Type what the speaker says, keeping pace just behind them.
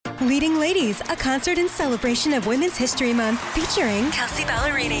Leading Ladies, a concert in celebration of Women's History Month featuring Kelsey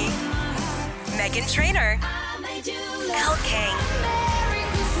Ballerini, Meghan Trainor, Elle King,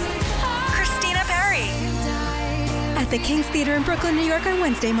 Christina Perry. At the King's Theater in Brooklyn, New York on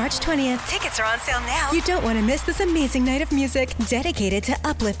Wednesday, March 20th. Tickets are on sale now. You don't want to miss this amazing night of music dedicated to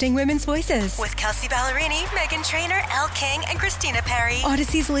uplifting women's voices. With Kelsey Ballerini, Meghan Trainor, Elle King, and Christina Perry.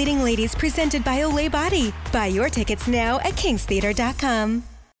 Odyssey's Leading Ladies, presented by Olay Body. Buy your tickets now at kingstheater.com.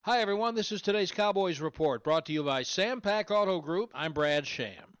 Hi, everyone. This is today's Cowboys Report, brought to you by Sam Pack Auto Group. I'm Brad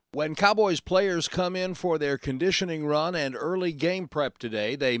Sham. When Cowboys players come in for their conditioning run and early game prep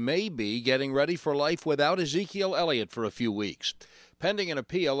today, they may be getting ready for life without Ezekiel Elliott for a few weeks. Pending an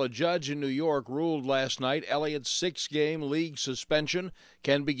appeal, a judge in New York ruled last night Elliott's 6-game league suspension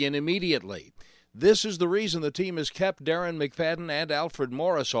can begin immediately. This is the reason the team has kept Darren McFadden and Alfred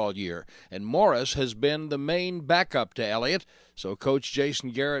Morris all year, and Morris has been the main backup to Elliott, so Coach Jason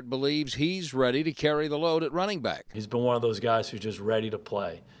Garrett believes he's ready to carry the load at running back. He's been one of those guys who's just ready to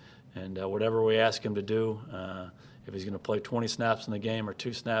play, and whatever we ask him to do, if he's going to play 20 snaps in the game or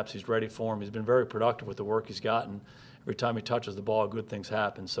 2 snaps, he's ready for him. He's been very productive with the work he's gotten. Every time he touches the ball, good things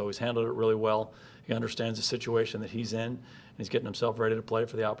happen, so he's handled it really well. He understands the situation that he's in, and he's getting himself ready to play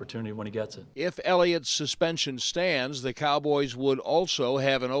for the opportunity when he gets it. If Elliott's suspension stands, the Cowboys would also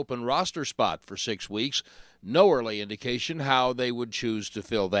have an open roster spot for 6 weeks. No early indication how they would choose to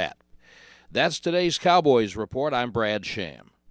fill that. That's today's Cowboys Report. I'm Brad Sham.